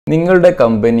നിങ്ങളുടെ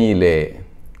കമ്പനിയിലെ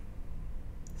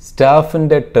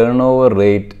സ്റ്റാഫിൻ്റെ turn over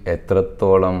rate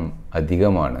എത്രത്തോളം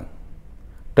അധികമാണ്?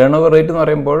 ടേൺ ഓവർ റേറ്റ് എന്ന്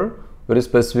പറയുമ്പോൾ ഒരു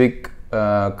സ്പെസിഫിക്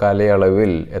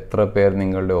കാലയളവിൽ എത്ര പേർ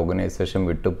നിങ്ങളുടെ ഓർഗനൈസേഷൻ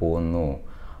വിട്ടു പോകുന്നു,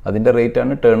 അതിൻ്റെ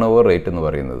റേറ്റാണ് ടേൺ ഓവർ റേറ്റ് എന്ന്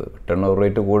പറയുന്നത്. ടേൺ ഓവർ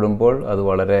റേറ്റ് കൂടുമ്പോൾ അത്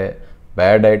വളരെ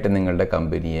ബാഡായിട്ട് നിങ്ങളുടെ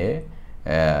കമ്പനിയെ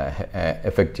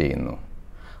എഫക്റ്റ് ചെയ്യുന്നു.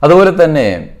 അതുപോലെ തന്നെ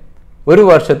ഒരു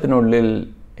വർഷത്തിനുള്ളിൽ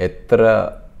എത്ര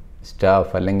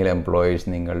സ്റ്റാഫ് അല്ലെങ്കിൽ എംപ്ലോയീസ്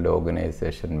നിങ്ങളുടെ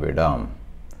ഓർഗനൈസേഷൻ വിടാം?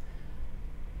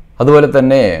 അതുപോലെ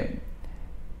തന്നെ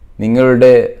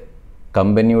നിങ്ങളുടെ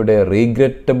കമ്പനിയുടെ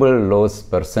റീഗ്രറ്റബിൾ ലോസ്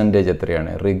പെർസെൻറ്റേജ്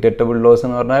എത്രയാണ്? റീഗ്രറ്റബിൾ ലോസ്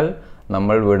എന്ന് പറഞ്ഞാൽ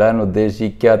നമ്മൾ വിടാൻ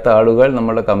ഉദ്ദേശിക്കാത്ത ആളുകൾ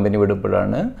നമ്മുടെ കമ്പനി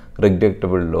വിടുമ്പോഴാണ്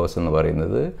റിഗ്രറ്റബിൾ ലോസ് എന്ന്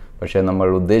പറയുന്നത്. പക്ഷേ നമ്മൾ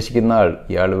ഉദ്ദേശിക്കുന്ന ആൾ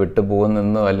ഇയാൾ വിട്ടു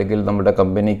പോകുന്നെന്നോ അല്ലെങ്കിൽ നമ്മുടെ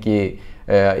കമ്പനിക്ക്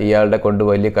ഇയാളുടെ കൊണ്ട്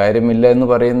വലിയ കാര്യമില്ല എന്ന്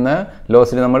പറയുന്ന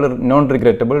ലോസിന് നമ്മൾ നോൺ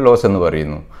റിഗ്രറ്റബിൾ ലോസ് എന്ന്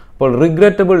പറയുന്നു. അപ്പോൾ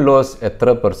റിഗ്രറ്റബിൾ ലോസ് എത്ര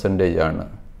പെർസെൻറ്റേജ് ആണ്?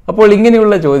 അപ്പോൾ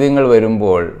ഇങ്ങനെയുള്ള ചോദ്യങ്ങൾ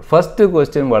വരുമ്പോൾ ഫസ്റ്റ്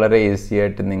ക്വസ്റ്റ്യൻ വളരെ ഈസി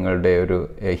ആയിട്ട് നിങ്ങളുടെ ഒരു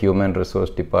ഹ്യൂമൻ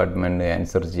റിസോഴ്സ് ഡിപ്പാർട്ട്മെൻറ്റിന്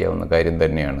ആൻസർ ചെയ്യാവുന്ന കാര്യം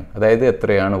തന്നെയാണ്. അതായത്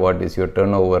എത്രയാണ് what is your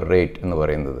turn over rate എന്ന്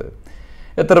പറയുന്നത്.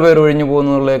 എത്ര പേർ ഒഴിഞ്ഞു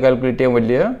പോകുന്നു എന്നുള്ളത് കാൽക്കുലേറ്റ് ചെയ്യാൻ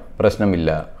വലിയ പ്രശ്നമില്ല.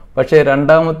 പക്ഷേ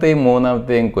രണ്ടാമത്തെയും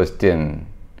മൂന്നാമത്തെയും ക്വസ്റ്റ്യൻ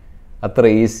അത്ര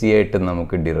ഈസി ആയിട്ട്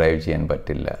നമുക്ക് ഡിറൈവ് ചെയ്യാൻ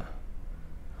പറ്റില്ല.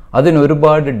 അതിന്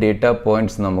ഒരുപാട് ഡേറ്റ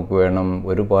പോയിൻറ്റ്സ് നമുക്ക് വേണം,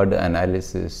 ഒരുപാട്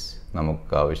അനാലിസിസ്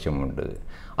നമുക്ക് ആവശ്യമുണ്ട്.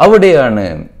 അവിടെയാണ്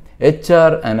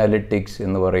HR അനാലിറ്റിക്സ്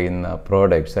എന്ന് പറയുന്ന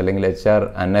പ്രോഡക്ട്സ് അല്ലെങ്കിൽ HR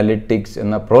അനാലിറ്റിക്സ്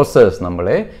എന്ന പ്രോസസ്സ്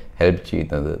നമ്മളെ ഹെൽപ്പ്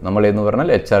ചെയ്യുന്നത്. നമ്മളെന്ന്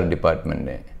പറഞ്ഞാൽ HR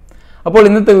ഡിപ്പാർട്ട്മെൻറ്റിനെ. അപ്പോൾ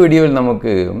ഇന്നത്തെ വീഡിയോയിൽ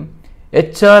നമുക്ക്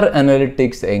HR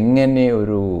അനാലിറ്റിക്സ് എങ്ങനെ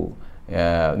ഒരു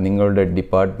നിങ്ങളുടെ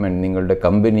ഡിപ്പാർട്ട്മെൻറ്റ്, നിങ്ങളുടെ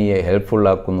കമ്പനിയെ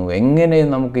ഹെൽപ്ഫുള്ളാക്കുന്നു, എങ്ങനെ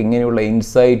നമുക്ക് ഇങ്ങനെയുള്ള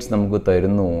ഇൻസൈറ്റ്സ് നമുക്ക്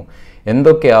തരുന്നു,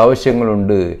 എന്തൊക്കെ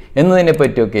ആവശ്യങ്ങളുണ്ട് എന്നതിനെ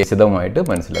പറ്റിയൊക്കെ വിശദമായിട്ട്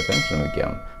മനസ്സിലാക്കാൻ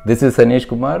ശ്രമിക്കാം. This is Saneesh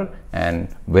Kumar and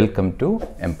welcome to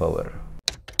empower.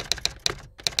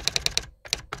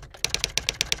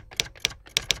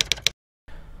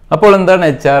 അപ്പോൾ എന്താണ്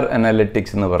HR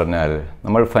അനാലിറ്റിക്സ് എന്ന് പറഞ്ഞാൽ?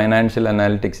 നമ്മൾ ഫൈനാൻഷ്യൽ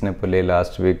അനാലിറ്റിക്സിനെ പോലെ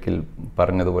ലാസ്റ്റ് വീക്കിൽ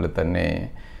പറഞ്ഞതുപോലെ തന്നെ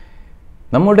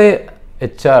നമ്മുടെ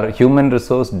HR human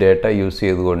resource data use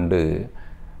ചെയ്തുകൊണ്ട്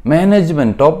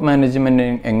മാനേജ്മെൻറ്റ്, ടോപ്പ് മാനേജ്മെൻറ്റ്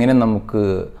എങ്ങനെ നമുക്ക്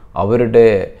അവരുടെ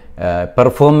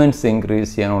പെർഫോമൻസ്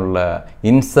ഇൻക്രീസ് ചെയ്യാനുള്ള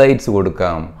ഇൻസൈറ്റ്സ്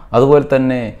കൊടുക്കാം, അതുപോലെ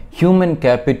തന്നെ ഹ്യൂമൻ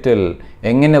ക്യാപിറ്റൽ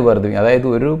എങ്ങനെ വർദ്ധിപ്പിക്കാം, അതായത്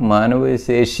ഒരു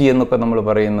മാനവശേഷി എന്നൊക്കെ നമ്മൾ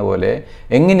പറയുന്ന പോലെ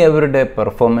എങ്ങനെ അവരുടെ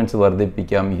പെർഫോമൻസ്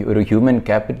വർദ്ധിപ്പിക്കാം, ഒരു ഹ്യൂമൻ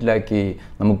ക്യാപിറ്റലാക്കി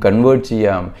നമുക്ക് കൺവേർട്ട്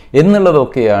ചെയ്യാം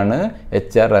എന്നുള്ളതൊക്കെയാണ്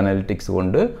HR അനാലിറ്റിക്സ്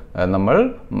കൊണ്ട് നമ്മൾ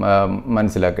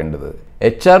മനസ്സിലാക്കേണ്ടത്.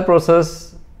 HR പ്രോസസ്സ്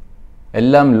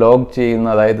എല്ലാം ലോഗ് ചെയ്യുന്ന,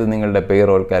 അതായത് നിങ്ങളുടെ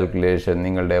പേറോൾ കാൽക്കുലേഷൻ,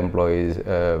 നിങ്ങളുടെ employees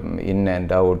in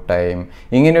and out time,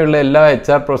 ഇങ്ങനെയുള്ള എല്ലാ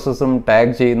HR പ്രോസസ്സും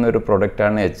ടാഗ് ചെയ്യുന്ന ഒരു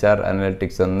പ്രൊഡക്റ്റാണ് HR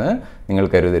അനാലിറ്റിക്സ് എന്ന് നിങ്ങൾ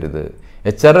കരുതരുത്.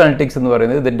 HR അനാലിറ്റിക്സ് എന്ന്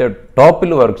പറയുന്നത് ഇതിൻ്റെ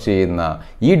ടോപ്പിൽ വർക്ക് ചെയ്യുന്ന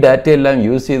ഈ ഡാറ്റയെല്ലാം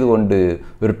യൂസ് ചെയ്തുകൊണ്ട്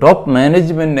ഒരു ടോപ്പ്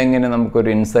മാനേജ്മെൻറ്റ് എങ്ങനെ നമുക്കൊരു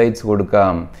ഇൻസൈറ്റ്സ്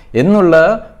കൊടുക്കാം എന്നുള്ള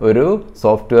ഒരു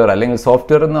സോഫ്റ്റ്വെയർ, അല്ലെങ്കിൽ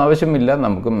സോഫ്റ്റ്വെയർ ഒന്നും ആവശ്യമില്ല,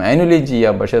 നമുക്ക് മാനുവലി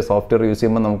ചെയ്യാം. പക്ഷേ സോഫ്റ്റ്വെയർ യൂസ്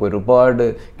ചെയ്യുമ്പോൾ നമുക്ക് ഒരുപാട്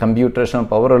കമ്പ്യൂട്ടേഷൻ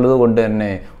പവർ ഉള്ളത് കൊണ്ട്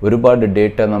തന്നെ ഒരുപാട്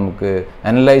ഡേറ്റ നമുക്ക്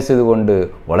അനലൈസ് ചെയ്തുകൊണ്ട്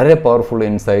വളരെ പവർഫുൾ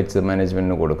ഇൻസൈറ്റ്സ്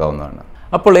മാനേജ്മെൻറ്റിന് കൊടുക്കാവുന്നതാണ്.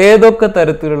 അപ്പോൾ ഏതൊക്കെ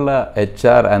തരത്തിലുള്ള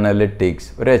HR അനാലിറ്റിക്സ്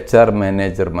ഒരു HR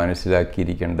മാനേജർ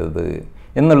മനസ്സിലാക്കിയിരിക്കേണ്ടത്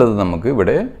എന്നുള്ളത് നമുക്ക്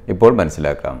ഇവിടെ ഇപ്പോൾ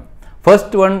മനസ്സിലാക്കാം.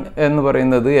 ഫസ്റ്റ് വൺ എന്ന്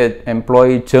പറയുന്നത്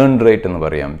എംപ്ലോയി ചേൺ റേറ്റ് എന്ന്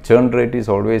പറയാം. ചേൺ rate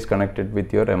is always connected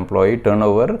with your employee turn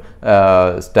over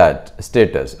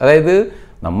status. അതായത്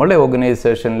നമ്മളെ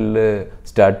ഓർഗനൈസേഷനിൽ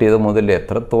സ്റ്റാർട്ട് ചെയ്ത മുതൽ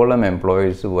എത്രത്തോളം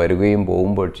എംപ്ലോയീസ് വരികയും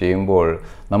ചെയ്യുമ്പോൾ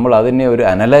നമ്മൾ അതിനെ ഒരു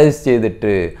അനലൈസ്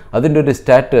ചെയ്തിട്ട് അതിൻ്റെ ഒരു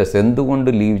സ്റ്റാറ്റസ്, എന്തുകൊണ്ട്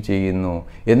ലീവ് ചെയ്യുന്നു,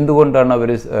 എന്തുകൊണ്ടാണ്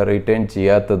അവർ റിട്ടേൺ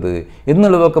ചെയ്യാത്തത്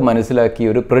എന്നുള്ളതൊക്കെ മനസ്സിലാക്കി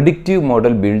ഒരു പ്രഡിക്റ്റീവ്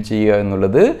മോഡൽ ബിൽഡ് ചെയ്യുക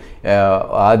എന്നുള്ളത്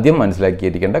ആദ്യം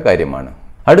മനസ്സിലാക്കിയിരിക്കേണ്ട കാര്യമാണ്.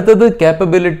 അടുത്തത്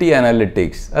ക്യാപ്പബിലിറ്റി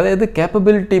അനാലിറ്റിക്സ്, അതായത്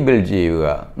ക്യാപ്പബിലിറ്റി ബിൽഡ് ചെയ്യുക.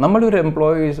 നമ്മളൊരു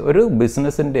എംപ്ലോയീസ്, ഒരു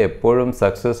ബിസിനസ്സിൻ്റെ എപ്പോഴും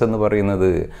സക്സസ് എന്ന്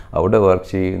പറയുന്നത് അവിടെ വർക്ക്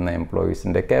ചെയ്യുന്ന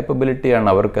എംപ്ലോയീസിൻ്റെ ക്യാപ്പബിലിറ്റിയാണ്.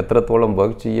 അവർക്ക് എത്രത്തോളം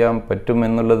വർക്ക് ചെയ്യാൻ പറ്റും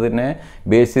എന്നുള്ളതിനെ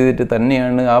ബേസ് ചെയ്തിട്ട്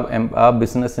തന്നെയാണ് ആ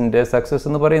ബിസിനസ്സിൻ്റെ സക്സസ്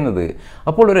എന്ന് പറയുന്നത്.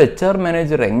 അപ്പോൾ ഒരു HR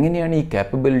മാനേജർ എങ്ങനെയാണ് ഈ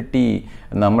ക്യാപ്പബിലിറ്റി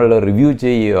നമ്മൾ റിവ്യൂ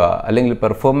ചെയ്യുക, അല്ലെങ്കിൽ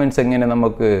പെർഫോമൻസ് എങ്ങനെ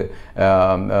നമുക്ക്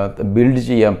ബിൽഡ്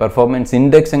ചെയ്യാം, പെർഫോമൻസ്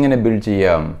ഇൻഡെക്സ് എങ്ങനെ ബിൽഡ്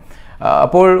ചെയ്യാം,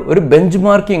 അപ്പോൾ ഒരു ബെഞ്ച്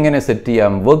മാർക്കിംഗ് എങ്ങനെ സെറ്റ്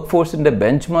ചെയ്യാം, വർക്ക് ഫോഴ്സിൻ്റെ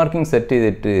ബെഞ്ച് മാർക്കിംഗ് സെറ്റ്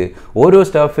ചെയ്തിട്ട് ഓരോ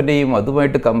സ്റ്റാഫിൻ്റെയും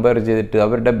അതുമായിട്ട് കമ്പയർ ചെയ്തിട്ട്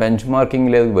അവരുടെ ബെഞ്ച്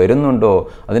മാർക്കിങ്ങിലേക്ക് വരുന്നുണ്ടോ,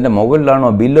 അതിൻ്റെ മുകളിലാണോ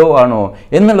ബിലോ ആണോ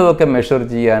എന്നുള്ളതൊക്കെ മെഷർ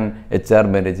ചെയ്യാൻ HR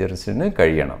മാനേജേഴ്സിന്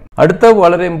കഴിയണം. അടുത്ത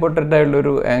വളരെ ഇമ്പോർട്ടൻ്റ്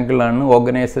ആയിട്ടുള്ളൊരു ആംഗിളാണ്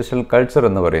ഓർഗനൈസേഷണൽ കൾച്ചർ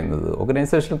എന്ന് പറയുന്നത്.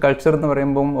 ഓർഗനൈസേഷണൽ കൾച്ചർ എന്ന്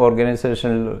പറയുമ്പം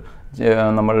ഓർഗനൈസേഷനിൽ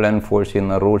നമ്മൾ എൻഫോഴ്സ്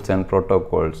ചെയ്യുന്ന റൂൾസ് ആൻഡ്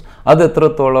പ്രോട്ടോകോൾസ് അത്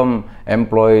എത്രത്തോളം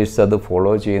എംപ്ലോയീസ് അത്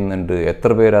ഫോളോ ചെയ്യുന്നുണ്ട്,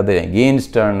 എത്ര പേർ അത്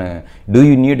എഗെയിൻസ്റ്റ് ആണ്, do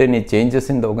you need any changes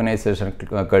in the organisation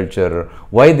culture,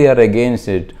 why they are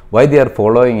against it, why they are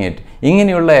following it,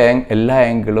 ഇങ്ങനെയുള്ള എല്ലാ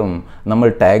ആംഗിളും നമ്മൾ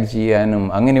ടാഗ് ചെയ്യാനും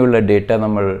അങ്ങനെയുള്ള ഡേറ്റ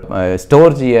നമ്മൾ സ്റ്റോർ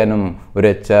ചെയ്യാനും ഒരു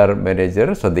HR മാനേജർ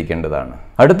ശ്രദ്ധിക്കേണ്ടതാണ്.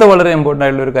 അടുത്ത വളരെ ഇമ്പോർട്ടൻ്റ്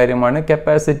ആയിട്ടുള്ള ഒരു കാര്യമാണ്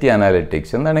കപ്പാസിറ്റി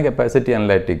അനാലിറ്റിക്സ്. എന്താണ് കപ്പാസിറ്റി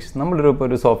അനാലിറ്റിക്സ്? ഇപ്പോൾ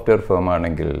ഒരു സോഫ്റ്റ്വെയർ ഫേം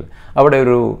ആണെങ്കിൽ അവിടെ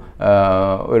ഒരു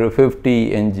 50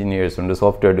 എൻജിനീയേഴ്സ് ഉണ്ട്,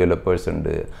 സോഫ്റ്റ്വെയർ ഡെവലപ്പേഴ്സ്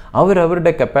ഉണ്ട്.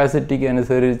 അവരവരുടെ കപ്പാസിറ്റിക്ക്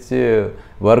അനുസരിച്ച്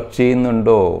വർക്ക്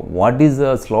ചെയ്യുന്നുണ്ടോ, what is the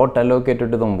slot allocated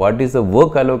to them, what is the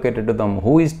work allocated to them,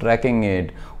 who is tracking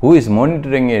it, who is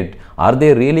monitoring it, are they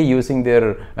really using their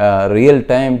real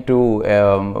time to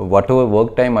whatever work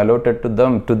time allotted to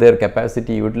them to their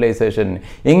capacity utilization,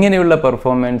 ഇങ്ങനെയുള്ള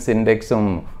performance ഇൻഡെക്സും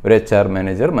ഒരു HR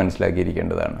manager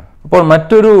മനസ്സിലാക്കിയിരിക്കേണ്ടതാണ്. അപ്പോൾ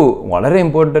മറ്റൊരു വളരെ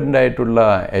important ആയിട്ടുള്ള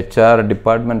HR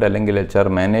department അല്ലെങ്കിൽ HR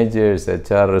managers,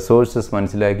 HR resources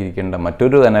മനസ്സിലാക്കിയിരിക്കേണ്ട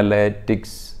മറ്റൊരു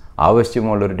analytics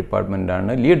ആവശ്യമുള്ളൊരു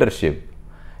ഡിപ്പാർട്ട്മെൻറ്റാണ് leadership.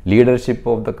 Leadership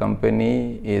of the company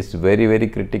is very very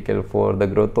critical for the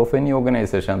growth of any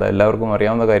organization. അത് എല്ലാവർക്കും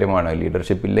അറിയാവുന്ന കാര്യമാണ്.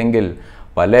 ലീഡർഷിപ്പ് ഇല്ലെങ്കിൽ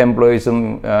പല എംപ്ലോയീസും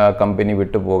കമ്പനി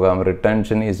വിട്ടു പോകാം.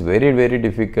 Retention is very very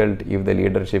difficult if the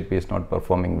leadership is not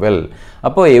performing well.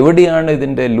 അപ്പോൾ എവിടെയാണ്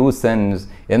ഇതിൻ്റെ ലൂസ് എൻഡ്സ്,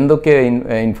 എന്തൊക്കെ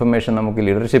ഇൻഫർമേഷൻ നമുക്ക്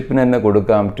ലീഡർഷിപ്പിന് തന്നെ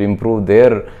കൊടുക്കാം to improve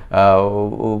there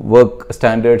work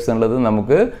standards എന്നുള്ളത്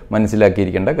നമുക്ക്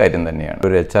മനസ്സിലാക്കിയിരിക്കേണ്ട കാര്യം തന്നെയാണ്.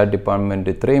 ഒരു HR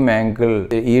ഡിപ്പാർട്ട്മെൻറ്റ് ഇത്രയും ആംഗിൾ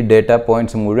ഈ ഡേറ്റ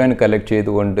പോയിൻറ്റ്സ് മുഴുവൻ കളക്ട്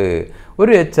ചെയ്തുകൊണ്ട്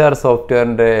ഒരു HR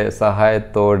സോഫ്റ്റ്വെയറിൻ്റെ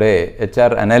സഹായത്തോടെ,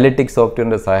 HR അനാലിറ്റിക്സ്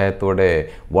സോഫ്റ്റ്വെയറിൻ്റെ സഹായത്തോടെ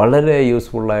വളരെ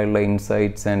യൂസ്ഫുള്ളായുള്ള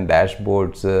ഇൻസൈറ്റ്സ് ആൻഡ്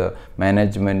ഡാഷ്ബോർഡ്സ്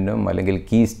മാനേജ്മെൻറ്റിനും അല്ലെങ്കിൽ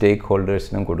കീ സ്റ്റേക്ക്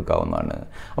ഹോൾഡേഴ്സിനും കൊടുക്കാവുന്നതാണ്.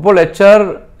 അപ്പോൾ HR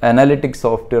അനാലിറ്റിക്സ്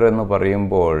സോഫ്റ്റ്വെയർ എന്ന്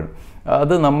പറയുമ്പോൾ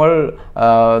അത്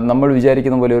നമ്മൾ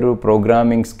വിചാരിക്കുന്ന പോലെ ഒരു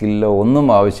പ്രോഗ്രാമിംഗ് സ്കില്ലോ ഒന്നും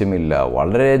ആവശ്യമില്ല.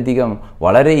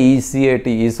 വളരെ ഈസി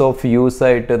ആയിട്ട്, ഈസ് ഓഫ് യൂസ്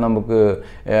ആയിട്ട് നമുക്ക്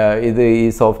ഈ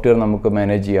സോഫ്റ്റ്വെയർ നമുക്ക്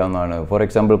മാനേജ് ചെയ്യാവുന്നതാണ്. ഫോർ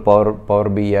എക്സാമ്പിൾ പവർ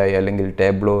BI അല്ലെങ്കിൽ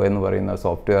ടാബ്ലോ എന്ന് പറയുന്ന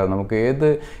സോഫ്റ്റ്വെയർ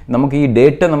നമുക്ക് ഈ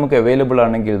ഡേറ്റ നമുക്ക് അവൈലബിൾ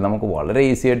ആണെങ്കിൽ നമുക്ക് വളരെ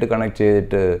ഈസി ആയിട്ട് കണക്ട്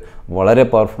ചെയ്തിട്ട് വളരെ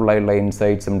പവർഫുള്ളായിട്ടുള്ള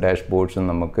ഇൻസൈറ്റ്സും ഡാഷ്ബോർഡ്സും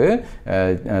നമുക്ക്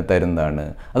തരുന്നതാണ്.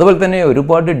 അതുപോലെ തന്നെ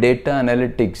ഒരുപാട് data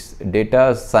analytics, data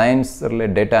science,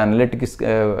 data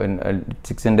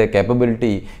അനാലിറ്റിക്സിൻ്റെ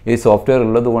capability ഈ സോഫ്റ്റ്വെയർ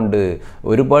ഉള്ളതുകൊണ്ട്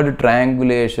ഒരുപാട്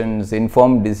ട്രയാങ്കുലേഷൻസ്,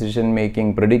 informed decision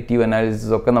making, predictive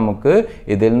analysis ഒക്കെ നമുക്ക്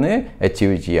ഇതിൽ നിന്ന്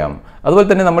അച്ചീവ് ചെയ്യാം. അതുപോലെ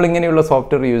തന്നെ നമ്മളിങ്ങനെയുള്ള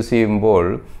സോഫ്റ്റ്വെയർ യൂസ് ചെയ്യുമ്പോൾ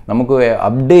നമുക്ക്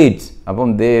അപ്ഡേറ്റ്സ്, അപ്പം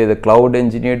ക്ലൗഡ്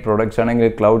എൻജിനീയർഡ് പ്രൊഡക്ട്സ് ആണെങ്കിൽ,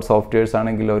 ക്ലൗഡ് സോഫ്റ്റ്വെയർസ്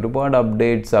ആണെങ്കിൽ ഒരുപാട്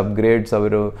അപ്ഡേറ്റ്സ്, അപ്ഗ്രേഡ്സ്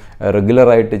അവർ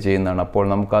റെഗുലറായിട്ട് ചെയ്യുന്നതാണ്. അപ്പോൾ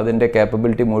നമുക്ക് അതിൻ്റെ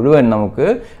കേപ്പബിലിറ്റി മുഴുവൻ നമുക്ക്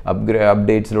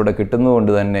അപ്ഡേറ്റ്സിലൂടെ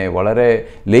കിട്ടുന്നതുകൊണ്ട് തന്നെ വളരെ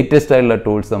ലേറ്റസ്റ്റ് ആയിട്ടുള്ള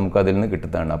ടൂൾസ് നമുക്ക് അതിൽ നിന്ന്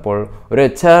കിട്ടുന്നതാണ്. അപ്പോൾ ഒരു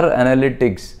HR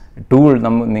അനാലിറ്റിക്സ് ടൂൾ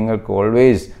നിങ്ങൾക്ക്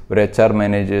ഓൾവേസ് ഒരു HR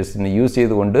മാനേജേഴ്സിന് യൂസ്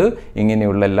ചെയ്തുകൊണ്ട്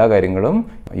ഇങ്ങനെയുള്ള എല്ലാ കാര്യങ്ങളും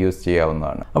യൂസ്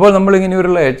ചെയ്യാവുന്നതാണ്. അപ്പോൾ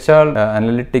നമ്മളിങ്ങനെയുള്ള HR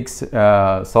അനാലിറ്റിക്സ്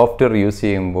സോഫ്റ്റ്വെയർ യൂസ്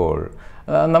ചെയ്യുമ്പോൾ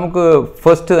നമുക്ക്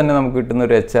ഫസ്റ്റ് തന്നെ നമുക്ക് കിട്ടുന്ന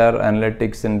ഒരു HR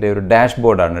അനാലിറ്റിക്സിൻ്റെ ഒരു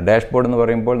ഡാഷ്ബോർഡാണ്. ഡാഷ്ബോർഡ് എന്ന്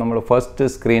പറയുമ്പോൾ നമ്മൾ ഫസ്റ്റ്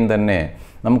സ്ക്രീൻ തന്നെ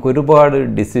നമുക്ക് ഒരുപാട്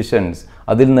ഡിസിഷൻസ്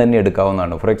അതിൽ നിന്ന് തന്നെ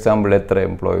എടുക്കാവുന്നതാണ്. ഫോർ എക്സാമ്പിൾ, എത്ര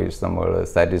എംപ്ലോയീസ് നമ്മൾ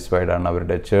സാറ്റിസ്ഫൈഡ് ആണ്,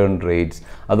 അവരുടെ ചേൺ റേറ്റ്സ്,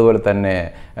 അതുപോലെ തന്നെ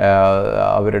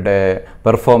അവരുടെ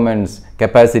പെർഫോമൻസ്,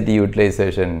 കപ്പാസിറ്റി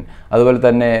യൂട്ടിലൈസേഷൻ, അതുപോലെ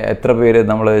തന്നെ എത്ര പേര്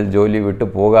നമ്മൾ ജോലി വിട്ടു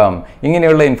പോകാം,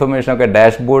 ഇങ്ങനെയുള്ള ഇൻഫർമേഷനൊക്കെ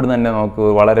ഡാഷ്ബോർഡ് തന്നെ നമുക്ക്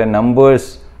വളരെ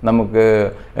നമ്പേഴ്സ് നമുക്ക്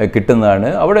കിട്ടുന്നതാണ്.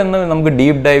 അവിടെ നിന്ന് നമുക്ക്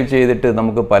ഡീപ്പ് ഡൈവ് ചെയ്തിട്ട്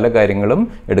നമുക്ക് പല കാര്യങ്ങളും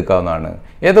എടുക്കാവുന്നതാണ്.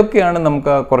 ഏതൊക്കെയാണ്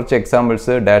നമുക്ക് കുറച്ച്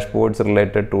എക്സാമ്പിൾസ്, ഡാഷ്ബോർഡ്സ്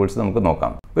റിലേറ്റഡ് ടൂൾസ് നമുക്ക്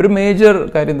നോക്കാം. ഒരു മേജർ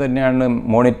കാര്യം തന്നെയാണ്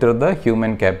മോണിറ്റർ ദ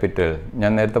ഹ്യൂമൻ ക്യാപിറ്റൽ.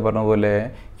 ഞാൻ നേരത്തെ പറഞ്ഞ പോലെ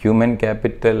ഹ്യൂമൻ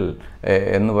ക്യാപിറ്റൽ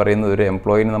എന്ന് പറയുന്നത് ഒരു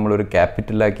എംപ്ലോയിനെ നമ്മളൊരു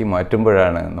ക്യാപിറ്റലാക്കി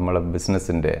മാറ്റുമ്പോഴാണ് നമ്മളെ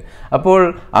ബിസിനസ്സിൻ്റെ. അപ്പോൾ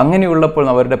അങ്ങനെയുള്ളപ്പോൾ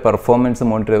അവരുടെ പെർഫോമൻസ്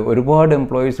മോണിറ്റർ, ഒരുപാട്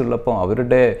എംപ്ലോയീസ് ഉള്ളപ്പോൾ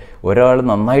അവരുടെ ഒരാൾ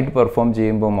നന്നായിട്ട് പെർഫോം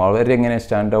ചെയ്യുമ്പം അവരെങ്ങനെ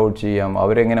സ്റ്റാൻഡ് ഔട്ട് ചെയ്യാം,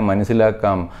 അവരെങ്ങനെ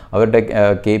മനസ്സിലാക്കാം, അവരുടെ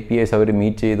KPIs അവർ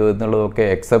മീറ്റ് ചെയ്തു എന്നുള്ളതൊക്കെ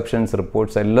എക്സെപ്ഷൻസ്,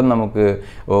 റിപ്പോർട്ട്സ് എല്ലാം നമുക്ക്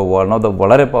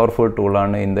വളരെ പവർഫുൾ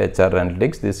ടൂളാണ് in the HR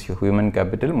analytics, this human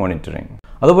capital monitoring.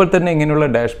 അതുപോലെ തന്നെ ഇങ്ങനെയുള്ള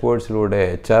ഡാഷ്ബോർഡ്സിലൂടെ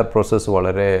HR പ്രോസസ്സ്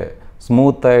വളരെ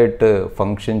സ്മൂത്തായിട്ട്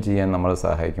ഫങ്ഷൻ ചെയ്യാൻ നമ്മളെ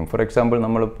സഹായിക്കും. ഫോർ എക്സാമ്പിൾ,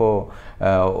 നമ്മളിപ്പോൾ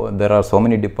there are so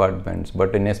many departments,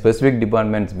 but in a specific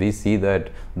departments we see that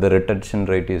the retention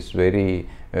rate is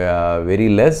very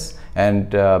less and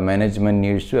management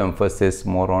needs to emphasize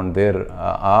more on their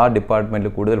ആ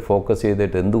ഡിപ്പാർട്ട്മെൻറ്റിൽ കൂടുതൽ focus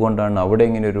ചെയ്തിട്ട് എന്തുകൊണ്ടാണ് അവിടെ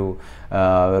ഇങ്ങനെ ഒരു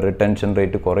റിട്ടൻഷൻ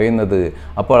റേറ്റ് കുറയുന്നത്.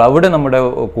 അപ്പോൾ അവിടെ നമ്മുടെ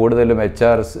കൂടുതലും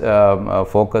HR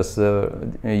ഫോക്കസ്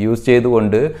യൂസ്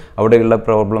ചെയ്തുകൊണ്ട് അവിടെയുള്ള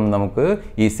പ്രോബ്ലം നമുക്ക്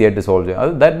ഈസി ആയിട്ട് സോൾവ് ചെയ്യാം.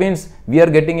 അത് that means we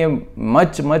are getting A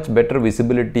much better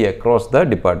visibility across the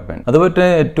department. അതുപോലെ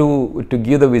to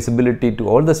give the visibility to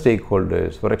all the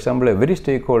stakeholders. For example, every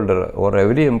stakeholder or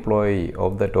every employee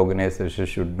of that organization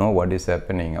should know what is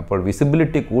happening. അപ്പോൾ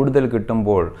visibility കൂടുതൽ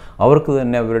കിട്ടുമ്പോൾ അവർക്ക്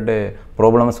തന്നെ അവരുടെ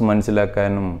problems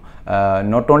മനസ്സിലാക്കാനും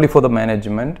not only for the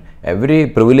management, every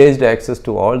privileged access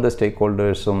to all the സ്റ്റേക്ക്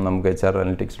ഹോൾഡേഴ്സും നമുക്ക് HR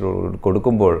അനലിറ്റിക്സിലൂടെ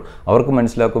കൊടുക്കുമ്പോൾ അവർക്ക്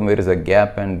മനസ്സിലാക്കും where is A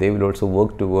gap and they will also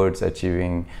work towards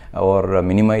achieving or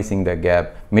minimising the gap,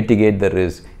 mitigate the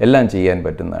risk എല്ലാം ചെയ്യാൻ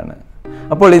പറ്റുന്നതാണ്.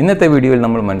 അപ്പോൾ ഇന്നത്തെ വീഡിയോയിൽ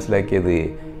നമ്മൾ മനസ്സിലാക്കിയത്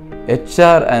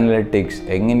HR അനലിറ്റിക്സ്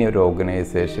എങ്ങനെ ഒരു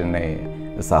ഓർഗനൈസേഷനെ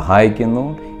സഹായിക്കുന്നു,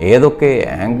 ഏതൊക്കെ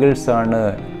ആംഗിൾസാണ്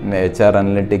HR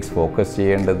അനലിറ്റിക്സ് ഫോക്കസ്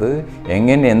ചെയ്യേണ്ടത്,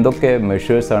 എന്തൊക്കെ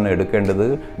മെഷേഴ്സാണ് എടുക്കേണ്ടത്,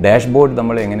 ഡാഷ്ബോർഡ്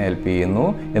നമ്മളെ എങ്ങനെ ഹെൽപ്പ് ചെയ്യുന്നു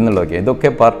എന്നുള്ളതൊക്കെ. ഇതൊക്കെ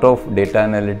part of data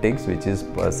analytics which is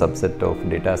subset of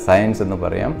data science എന്ന്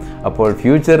പറയാം. അപ്പോൾ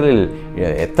ഫ്യൂച്ചറിൽ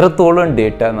എത്രത്തോളം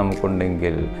ഡേറ്റ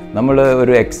നമുക്കുണ്ടെങ്കിൽ നമ്മൾ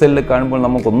ഒരു എക്സലിൽ കാണുമ്പോൾ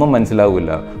നമുക്കൊന്നും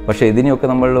മനസ്സിലാവില്ല. പക്ഷേ ഇതിനെയൊക്കെ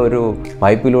നമ്മൾ ഒരു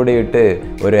പൈപ്പിലൂടെ ഇട്ട്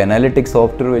ഒരു അനാലിറ്റിക്സ്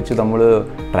സോഫ്റ്റ്വെയർ വെച്ച് നമ്മൾ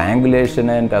ട്രയാങ്കുലേഷൻ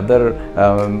ആൻഡ് അതർ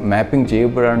മാപ്പിംഗ്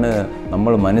ചെയ്യുമ്പോഴാണ്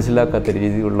നമ്മൾ മനസ്സിലാക്കാത്ത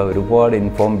രീതിയിലുള്ള ഒരുപാട്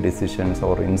ഇൻഫോംഡ് ഡിസിഷൻസ്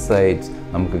ഓർ ഇൻസൈറ്റ്സ്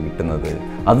നമുക്ക് കിട്ടുന്നത്.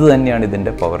 അതുതന്നെയാണ്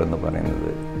ഇതിൻ്റെ പവർ എന്ന് പറയുന്നത്.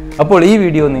 അപ്പോൾ ഈ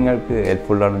വീഡിയോ നിങ്ങൾക്ക്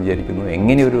ഹെൽപ്ഫുള്ളാണെന്ന് വിചാരിക്കുന്നു.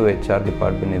 എങ്ങനെ ഒരു HR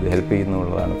ഡിപ്പാർട്ട്മെൻറ്റ് ഇത് ഹെൽപ്പ് ചെയ്യുന്നു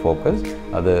എന്നുള്ളതാണ് ഫോക്കസ്.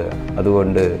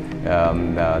 അതുകൊണ്ട്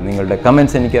നിങ്ങളുടെ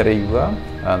കമൻറ്റ്സ് എനിക്ക് അറിയിക്കുക.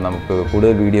 നമുക്ക്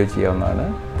കൂടുതൽ വീഡിയോ ചെയ്യാവുന്നതാണ്.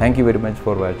 Thank you very much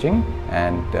for watching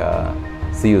and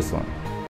see you soon.